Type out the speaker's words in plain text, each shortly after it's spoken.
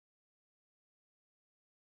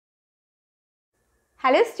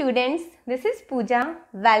Hello students, this is Pooja.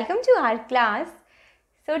 Welcome to our class.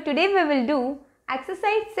 So today we will do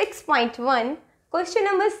exercise 6.1, question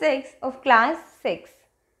number 6 of class 6.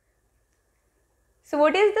 So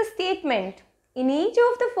what is the statement? In each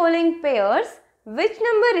of the following pairs, which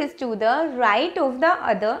number is to the right of the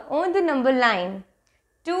other on the number line?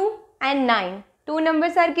 2 and 9. Two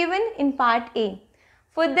numbers are given in part A.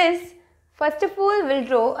 For this, first of all, we'll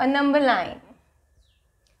draw a number line.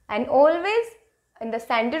 And always in the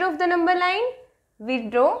center of the number line, we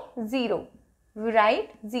draw 0. We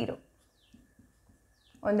write 0.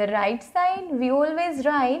 On the right side, we always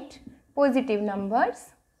write positive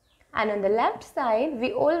numbers. And on the left side,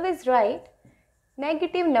 we always write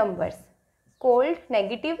negative numbers called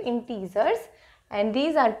negative integers. And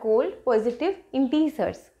these are called positive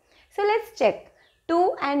integers. So let's check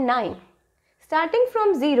 2 and 9. Starting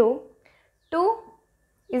from 0, 2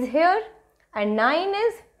 is here and 9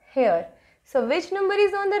 is here. So which number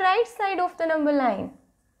is on the right side of the number line?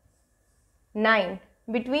 9.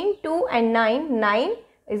 Between 2 and 9, 9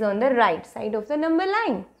 is on the right side of the number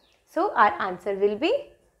line. So our answer will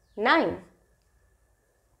be 9.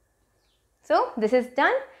 So this is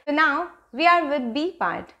done. So now we are with B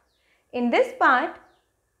part. In this part,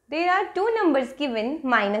 there are two numbers given,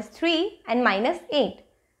 -3 and -8.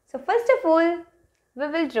 So first of all, we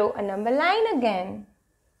will draw a number line again.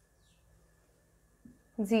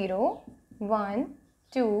 0, 1,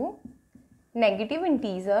 2. Negative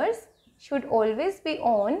integers should always be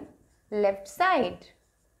on left side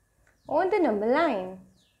on the number line.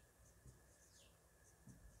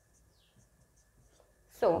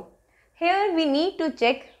 So here we need to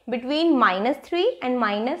check between -3 and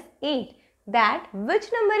 -8 that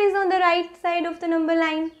which number is on the right side of the number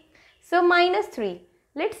line. So -3.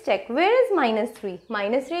 Let's check where is -3.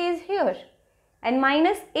 -3 is here. And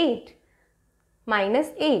 -8.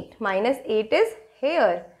 -8 is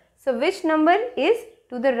here. So which number is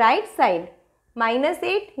to the right side?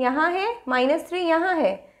 -8 यहाँ है, -3 यहाँ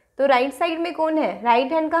है. तो right side में कौन है? Right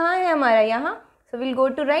hand कहाँ है हमारा? यहाँ. So we'll go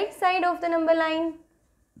to right side of the number line.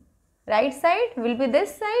 Right side will be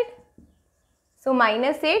this side. So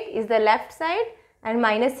 -8 is the left side and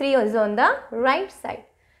 -3 is on the right side.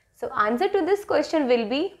 So answer to this question will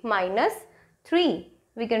be -3.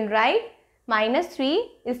 We can write -3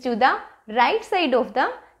 is to the right side of the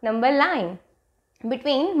number line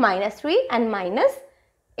between -3 and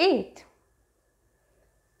 -8.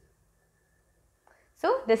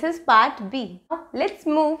 So this is part B. Now let's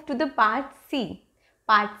move to the part C.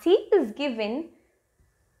 Part C is given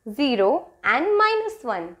 0 and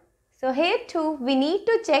 -1. So here too we need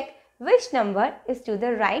to check which number is to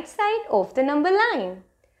the right side of the number line.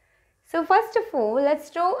 So first of all, let's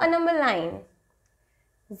draw a number line.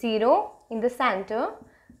 0 in the center,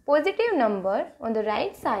 positive number on the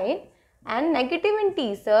right side and negative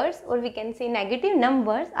integers, or we can say negative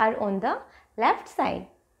numbers, are on the left side.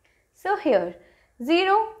 So here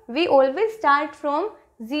 0, we always start from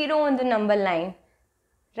 0 on the number line.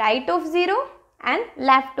 Right of 0 and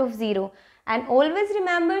left of 0. And always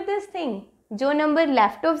remember this thing. जो number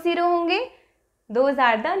left of 0 होंगे, those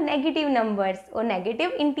are the negative numbers or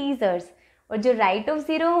negative integers. और जो right of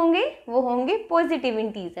 0 होंगे, वो होंगे positive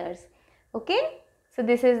integers. Okay? So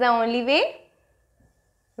this is the only way.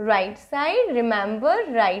 Right side, remember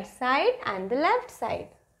right side and the left side.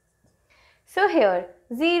 So here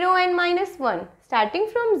 0 and -1. Starting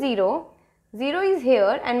from 0, 0 is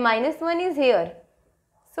here and -1 is here.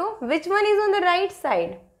 So which one is on the right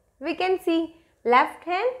side? We can see left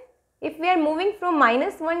hand. If we are moving from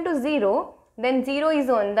 -1 to 0, then 0 is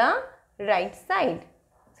on the right side.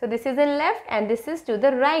 So this is in left and this is to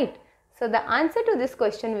the right. So the answer to this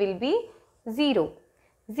question will be 0.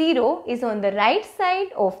 0 is on the right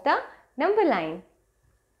side of the number line.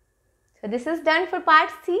 So this is done for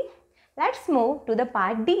part C. Let's move to the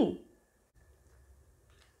part D.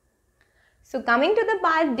 So coming to the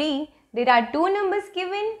part D, there are two numbers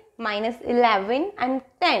given, -11 and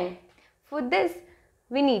 10. For this,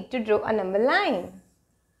 we need to draw a number line.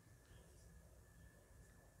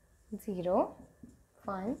 0,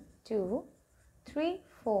 1, 2, 3,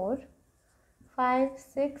 4, 5,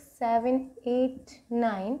 6, 7, 8,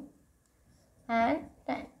 9 and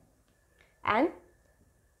 10. And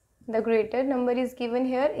the greater number is given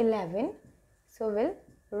here 11. So we'll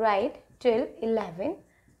write till 11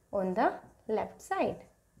 on the left side.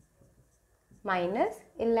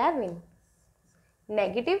 -11.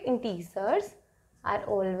 Negative integers are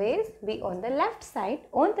always be on the left side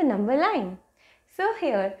on the number line. So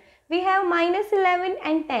here we have -11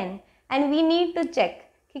 and 10 and we need to check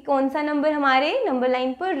कि कौन सा number हमारे number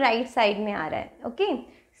line पर right side में आ रहा है. Okay,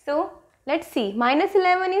 so let's see.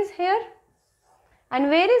 -11 is here And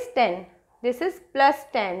where is 10? This is plus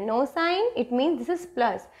 10. No sign. It means this is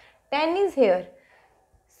plus. 10 is here.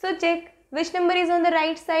 So check which number is on the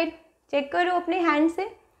right side. Check करो अपने hand से.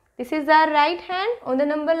 This is our right hand on the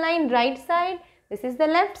number line right side. This is the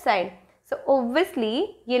left side. So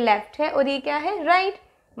obviously ये left है और ये क्या है? Right.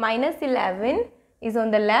 Minus 11 is on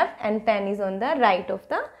the left and 10 is on the right of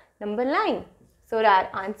the number line. So our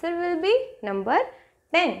answer will be number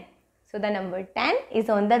 10. So the number 10 is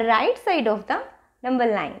on the right side of the number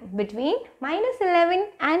line between minus 11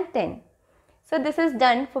 and 10. So this is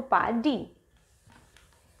done for part D.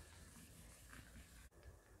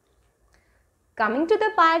 Coming to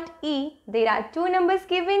the part E, there are two numbers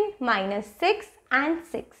given, minus 6 and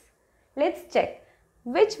 6. Let's check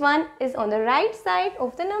which one is on the right side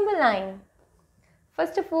of the number line.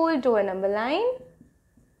 First of all, draw a number line.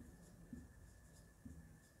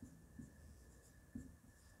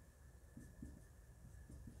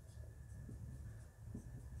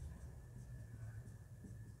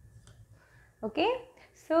 Okay,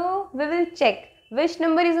 so we will check which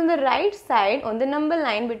number is on the right side on the number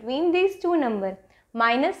line between these two numbers.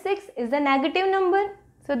 Minus 6 is the negative number,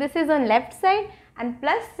 so this is on left side, and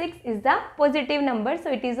plus 6 is the positive number,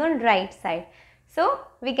 so it is on right side. So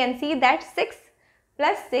we can see that 6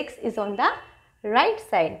 plus 6 is on the right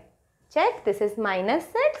side. Check, this is minus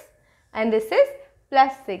 6 and this is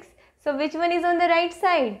plus 6. So which one is on the right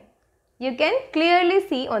side? You can clearly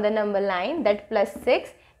see on the number line that plus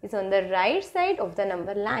 6 is on the right side of the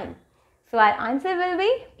number line. So our answer will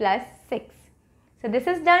be plus 6. So this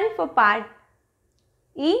is done for part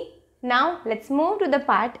E. Now let's move to the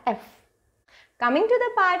part F. Coming to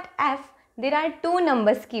the part F, there are two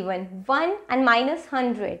numbers given, 1 and minus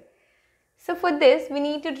 100. So for this we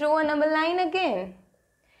need to draw a number line again.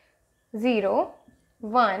 0,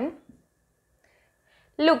 1.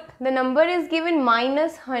 Look, the number is given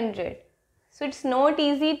minus 100. So it's not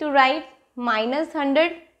easy to write minus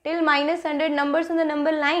 100 till minus 100 numbers on the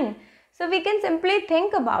number line. So we can simply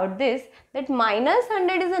think about this, that minus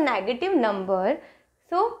 100 is a negative number.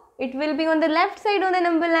 So it will be on the left side on the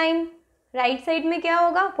number line. Right side में क्या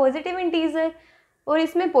होगा? Positive integer. और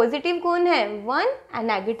इसमें positive कौन है? 1 and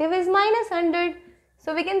negative is minus 100.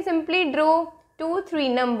 So we can simply draw 2, 3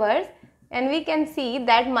 numbers and we can see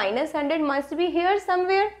that minus 100 must be here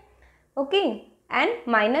somewhere. Okay. And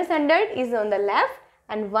minus 100 is on the left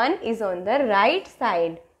and 1 is on the right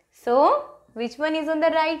side. So which one is on the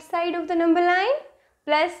right side of the number line?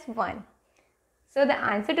 Plus 1. So the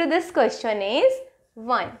answer to this question is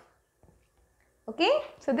 1. Okay,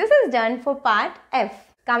 so this is done for part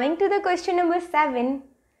F. Coming to the question number 7.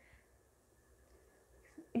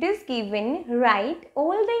 It is given, write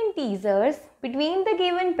all the integers between the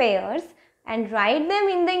given pairs and write them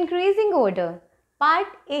in the increasing order. Part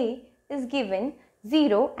A is given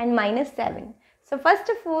 0 and minus 7. So first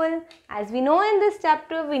of all, as we know in this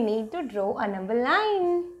chapter, we need to draw a number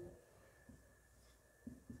line.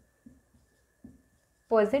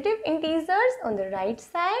 Positive integers on the right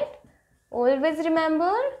side, always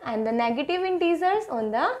remember, and the negative integers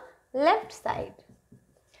on the left side.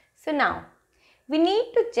 So now, we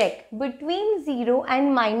need to check between 0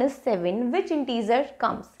 and minus 7 which integer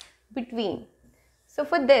comes between. So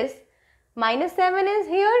for this, minus 7 is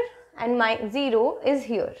here and 0 is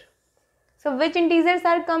here. So which integers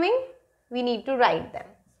are coming? We need to write them.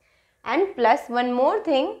 And plus one more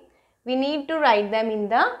thing, we need to write them in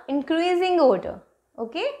the increasing order.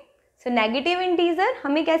 Okay? So negative integer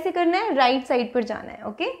हमें कैसे करना है? Right side पर जाना है.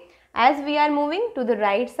 Okay? As we are moving to the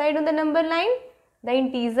right side on the number line, the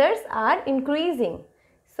integers are increasing.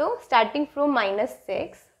 So starting from minus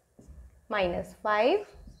 6, minus 5,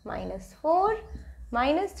 minus 4,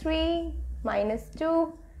 minus 3, minus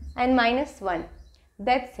 2 and minus 1.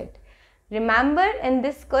 That's it. Remember, in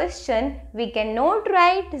this question, we cannot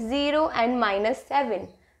write 0 and minus 7.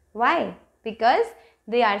 Why? Because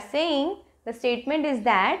they are saying, the statement is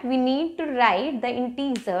that we need to write the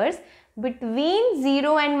integers between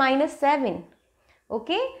 0 and minus 7.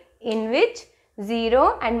 Okay? In which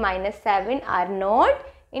 0 and minus 7 are not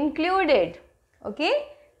included. Okay?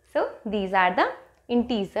 So, these are the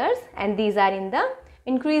integers and these are in the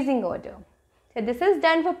increasing order. So, this is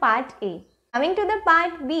done for part A. Coming to the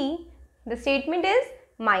part B, the statement is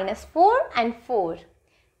minus 4 and 4.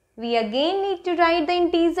 We again need to write the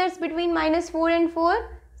integers between minus 4 and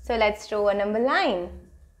 4. So let's draw a number line.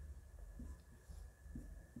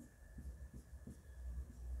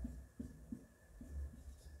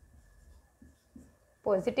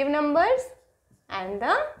 Positive numbers and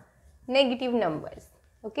the negative numbers.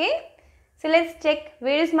 Okay. So let's check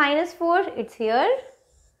where is minus 4. It's here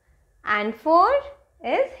and 4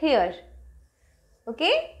 is here.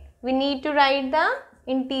 Okay. we need to write the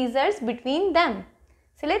integers between them.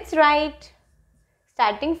 So let's write,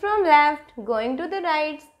 starting from left, going to the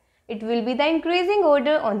right, it will be the increasing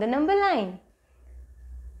order on the number line.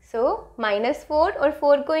 So -4 और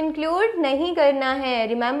 4 को include नहीं करना है.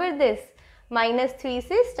 Remember this. -3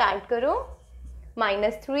 से start करो.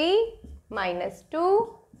 -3,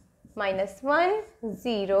 -2, -1,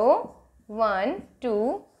 0, 1,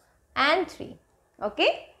 2 and 3.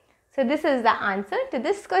 Okay. So this is the answer to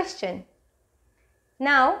this question.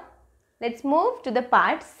 Now let's move to the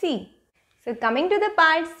part C. So coming to the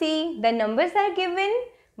part C, the numbers are given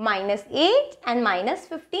 -8 and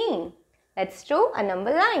 -15. Let's draw a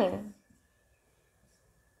number line.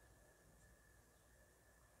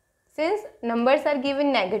 Since numbers are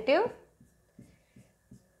given negative,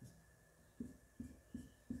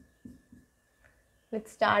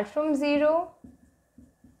 let's start from 0.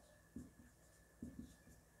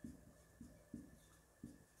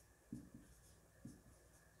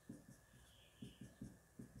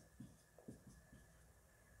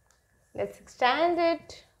 Let's extend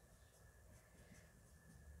it.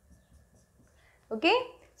 Okay,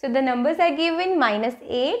 so the numbers are given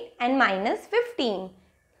 -8 and -15.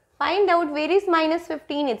 Find out where is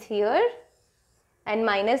 -15, it's here, and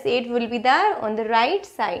 -8 will be there on the right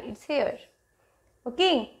side, it's here.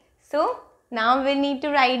 Okay, so now we need to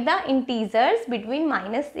write the integers between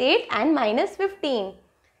 -8 and -15.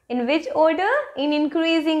 In which order? In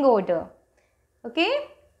increasing order. Okay,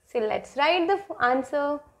 so let's write the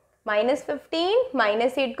answer. -15,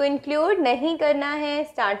 -8 को include नहीं करना है.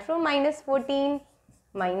 Start from -14,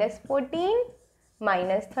 -14,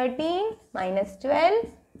 -13, -12,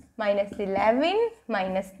 -11,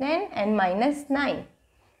 -10 and -9.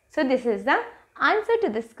 So this is the answer to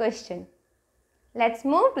this question. Let's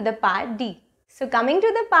move to the part D. So coming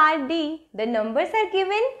to the part D, the numbers are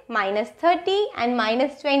given -30 and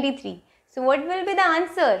 -23. So what will be the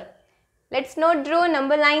answer? Let's not draw a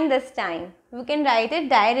number line this time. We can write it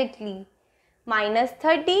directly.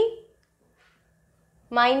 -30,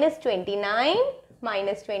 -29,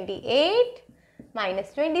 -28,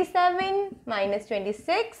 -27,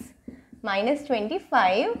 -26,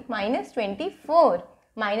 -25, -24,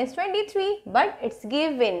 -23, but it's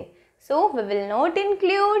given. So we will not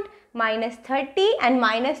include -30 and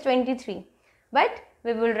 -23, but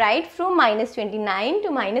we will write from -29 to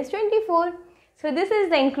 -24. So this is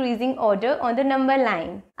the increasing order on the number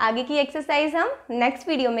line. आगे की exercise हम next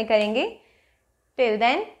video में करेंगे. Till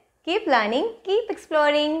then, keep learning, keep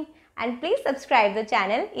exploring and please subscribe the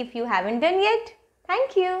channel if you haven't done yet.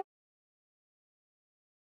 Thank you.